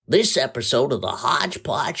This episode of the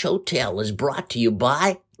Hodgepodge Hotel is brought to you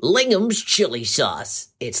by Lingham's Chili Sauce.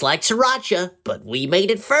 It's like sriracha, but we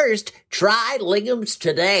made it first. Try Lingham's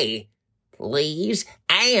today, please.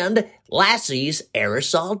 And Lassie's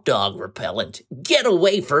Aerosol Dog Repellent. Get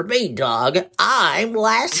away from me, dog. I'm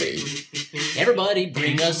Lassie. Everybody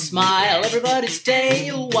bring a smile. Everybody stay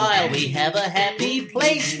a while. We have a happy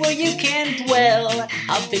place where you can dwell.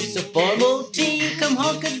 I'll fix a formal tea. Come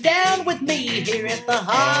hunker down with me here at the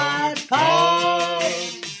Hodgepodge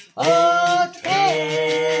Hotel.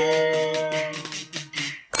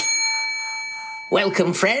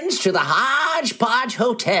 Welcome, friends, to the Hodgepodge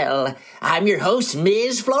Hotel. I'm your host,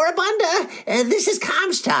 Ms. Floribunda. This is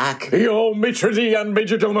Comstock. Your maitre d' and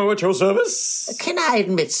major domo at your service. Can I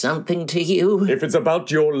admit something to you? If it's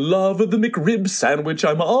about your love of the McRib sandwich,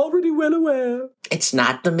 I'm already well aware. It's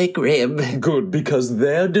not the McRib. Good, because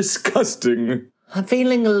they're disgusting. I'm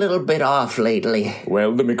feeling a little bit off lately.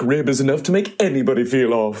 Well, the McRib is enough to make anybody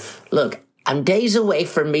feel off. Look, I'm days away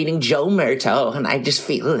from meeting Joe Murto, and I just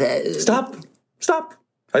feel... Stop.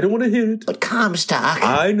 I don't want to hear it. But Comstock...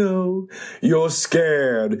 I know. You're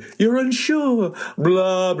scared. You're unsure.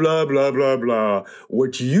 Blah, blah, blah, blah, blah.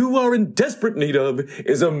 What you are in desperate need of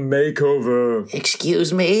is a makeover.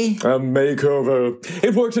 Excuse me? A makeover.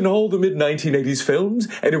 It worked in all the mid-1980s films,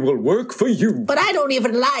 and it will work for you. But I don't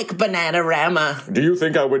even like Bananarama. Do you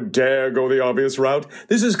think I would dare go the obvious route?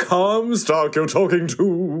 This is Comstock you're talking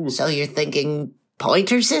to. So you're thinking...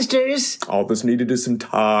 Pointer Sisters? All that's needed is some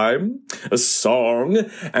time, a song,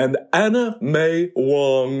 and Anna May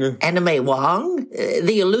Wong. Anna May Wong?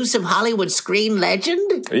 The elusive Hollywood screen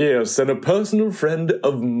legend? Yes, and a personal friend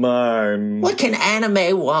of mine. What can Anna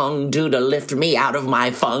May Wong do to lift me out of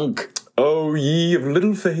my funk? Oh, ye of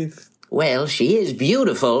little faith. Well, she is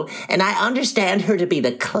beautiful, and I understand her to be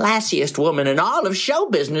the classiest woman in all of show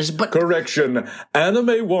business, but... Correction. Anna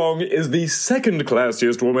May Wong is the second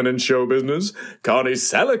classiest woman in show business. Connie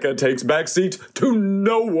Salica takes backseat to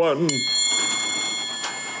no one.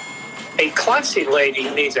 A classy lady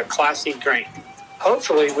needs a classy drink.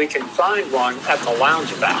 Hopefully we can find one at the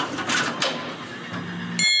Loungeabout.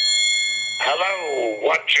 Hello,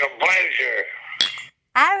 what's your pleasure?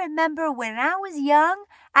 I remember when I was young,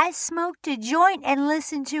 I smoked a joint and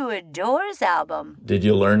listened to a Doors album. Did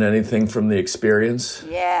you learn anything from the experience?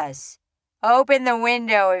 Yes. Open the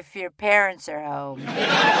window if your parents are home.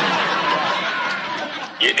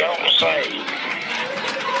 You don't say.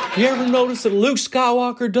 You ever notice that Luke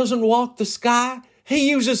Skywalker doesn't walk the sky? He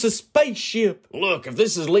uses a spaceship. Look, if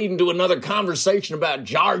this is leading to another conversation about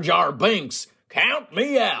Jar Jar Binks, count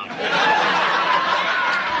me out.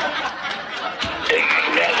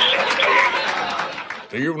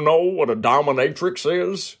 Do you know what a dominatrix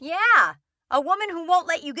is? Yeah, a woman who won't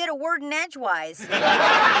let you get a word in edgewise. I'll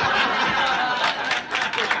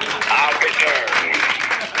return.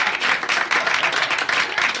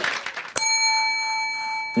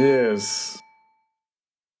 Yes.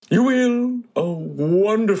 You will. Oh,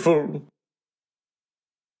 wonderful.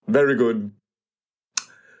 Very good.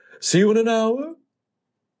 See you in an hour.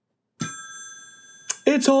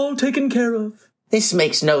 It's all taken care of. This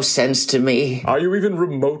makes no sense to me. Are you even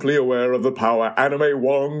remotely aware of the power Anna May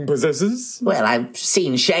Wong possesses? Well, I've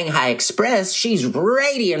seen Shanghai Express. She's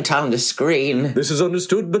radiant on the screen. This is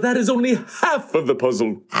understood, but that is only half of the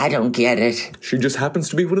puzzle. I don't get it. She just happens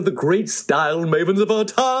to be one of the great style mavens of our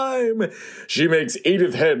time. She makes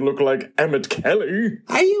Edith Head look like Emmett Kelly.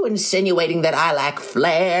 Are you insinuating that I lack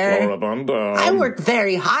flair? Floribunda. I work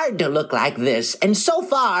very hard to look like this, and so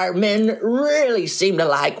far, men really seem to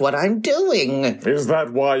like what I'm doing. Is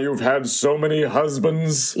that why you've had so many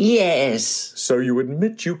husbands? Yes. So you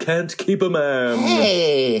admit you can't keep a man?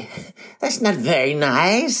 Hey, that's not very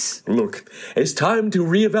nice. Look, it's time to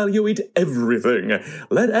reevaluate everything.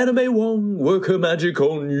 Let Anna May Wong work her magic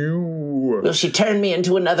on you. Will she turn me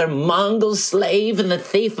into another Mongol slave in the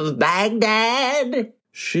Thief of Baghdad?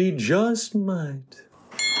 She just might.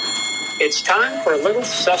 It's time for a little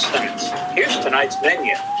sustenance. Here's tonight's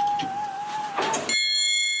menu.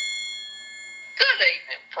 Good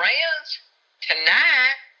evening, friends.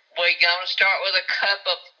 Tonight, we're going to start with a cup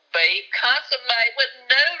of beef consommé with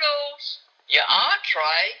noodles. Your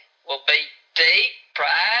entree will be deep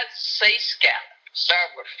fried sea scallops,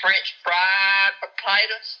 served with French fried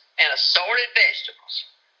potatoes and assorted vegetables.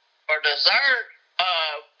 For dessert,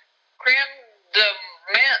 creme de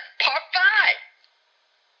menthe parfait.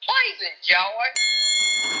 Please enjoy.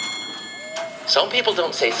 Some people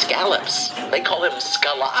don't say scallops. They call them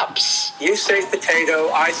scallops. You say potato,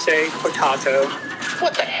 I say potato.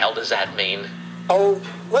 What the hell does that mean? Oh,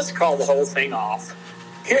 let's call the whole thing off.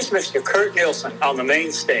 Here's Mr. Kurt Nielsen on the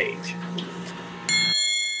main stage.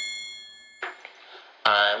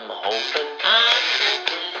 I'm hoping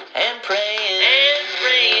and praying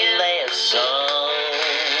there's somebody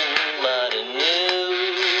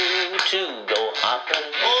new to go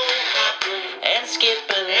hopping and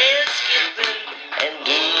skipping and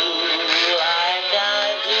do like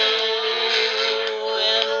I do.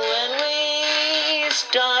 And when we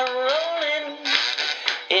start rolling,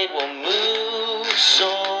 it will move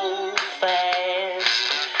so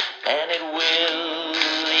fast, and it will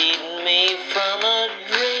lead me from a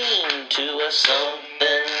dream to a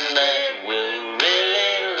something that will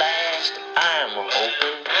really last. I'm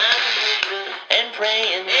hoping and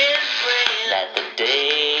praying that the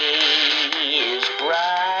day is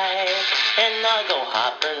bright, and I'll go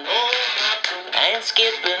hopping and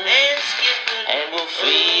skipping and we'll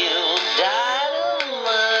feel dynamite.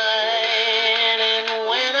 And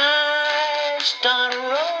when I start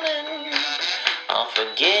rolling, I'll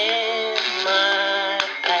forget my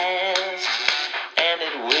past, and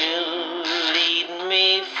it will lead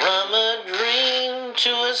me from a dream to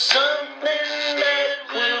a something that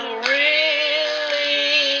will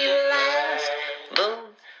really last. Boom,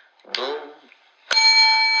 boom.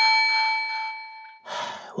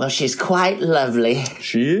 Well, she's quite lovely.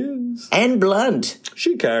 She is. And blunt.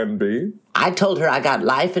 She can be. I told her I got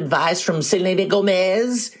life advice from Selena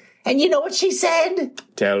Gomez. And you know what she said?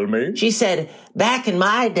 Tell me. She said, back in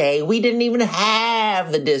my day, we didn't even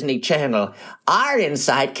have the Disney Channel. Our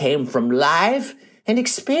insight came from life and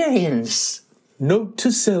experience. Note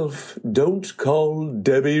to self, don't call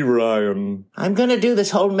Debbie Ryan. I'm going to do this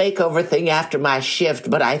whole makeover thing after my shift,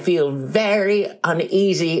 but I feel very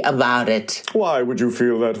uneasy about it. Why would you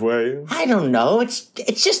feel that way? I don't know. It's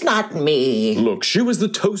just not me. Look, she was the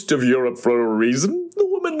toast of Europe for a reason. The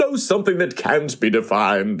woman knows something that can't be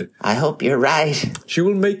defined. I hope you're right. She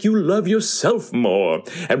will make you love yourself more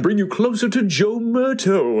and bring you closer to Joe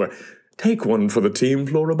Murto. Take one for the team,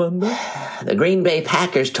 Floribunda. The Green Bay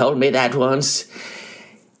Packers told me that once.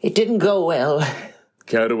 It didn't go well.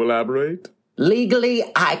 Care to elaborate? Legally,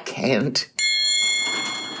 I can't.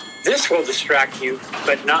 This will distract you,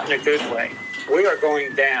 but not in a good way. We are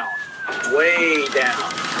going down, way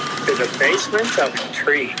down, to the basement of a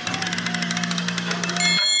tree.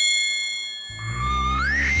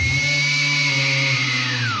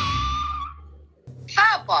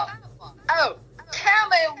 Papa! Oh, tell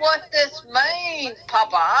me what this means,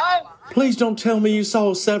 Papa. Please don't tell me you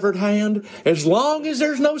saw a severed hand. As long as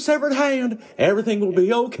there's no severed hand, everything will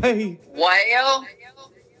be okay. Well,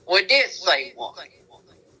 we did see one.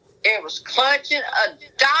 It was clutching a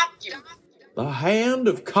document. The hand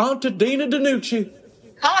of Contadina Danucci.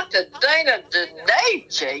 Contadina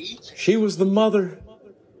Danucci? She was the mother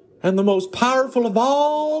and the most powerful of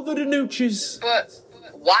all the Danuccis. But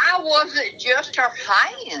why was it just her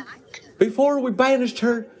hand? Before we banished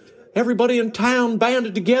her, everybody in town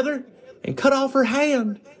banded together and cut off her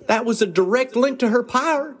hand. That was a direct link to her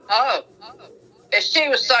power. Oh, if she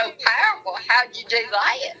was so powerful, how'd you do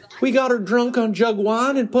that? We got her drunk on jug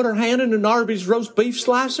wine and put her hand in an Arby's roast beef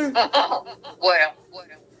slicer. Well,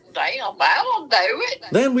 damn, that'll do it.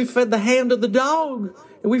 Then we fed the hand to the dog,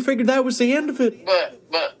 and we figured that was the end of it.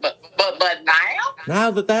 But now?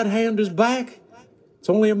 Now that hand is back, it's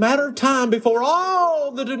only a matter of time before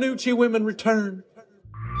all the Danucci women return.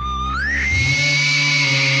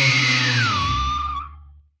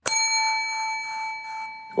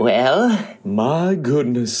 Well? My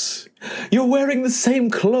goodness. You're wearing the same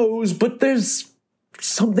clothes, but there's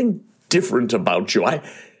something different about you. I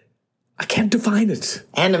can't define it.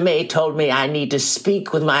 Anime told me I need to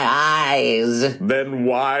speak with my eyes. Then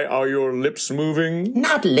why are your lips moving?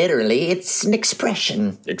 Not literally, it's an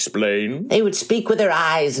expression. Explain. They would speak with their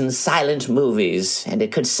eyes in silent movies, and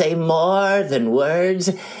it could say more than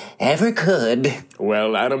words ever could.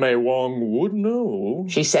 Well, Anime Wong would know.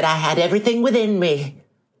 She said I had everything within me.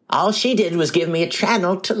 All she did was give me a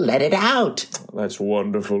channel to let it out. That's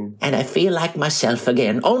wonderful. And I feel like myself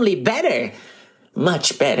again, only better.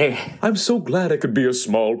 Much better. I'm so glad I could be a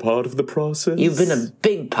small part of the process. You've been a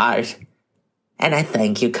big part. And I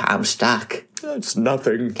thank you, Comstock. That's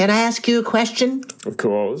nothing. Can I ask you a question? Of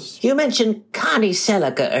course. You mentioned Connie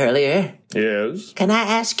Selica earlier. Yes? Can I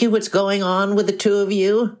ask you what's going on with the two of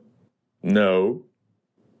you? No.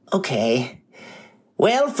 Okay.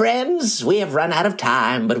 Well, friends, we have run out of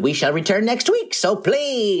time, but we shall return next week, so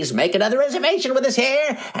please make another reservation with us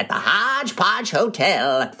here at the Hodgepodge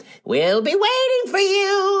Hotel. We'll be waiting for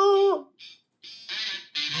you.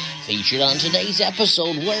 Featured on today's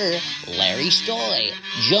episode were Larry Stoy,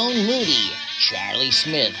 Joan Moody, Charlie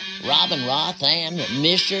Smith, Robin Roth, and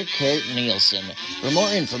Mr. Kurt Nielsen. For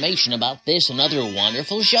more information about this and other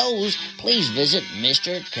wonderful shows, please visit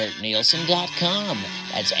MrKurtNielsen.com.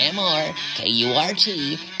 That's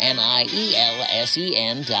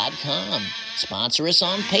MrKurtNielsen.com. Sponsor us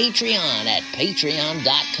on Patreon at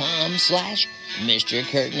patreon.com/Mr.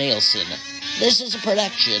 Kurt Nielsen. This is a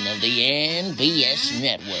production of the NBS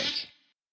Network.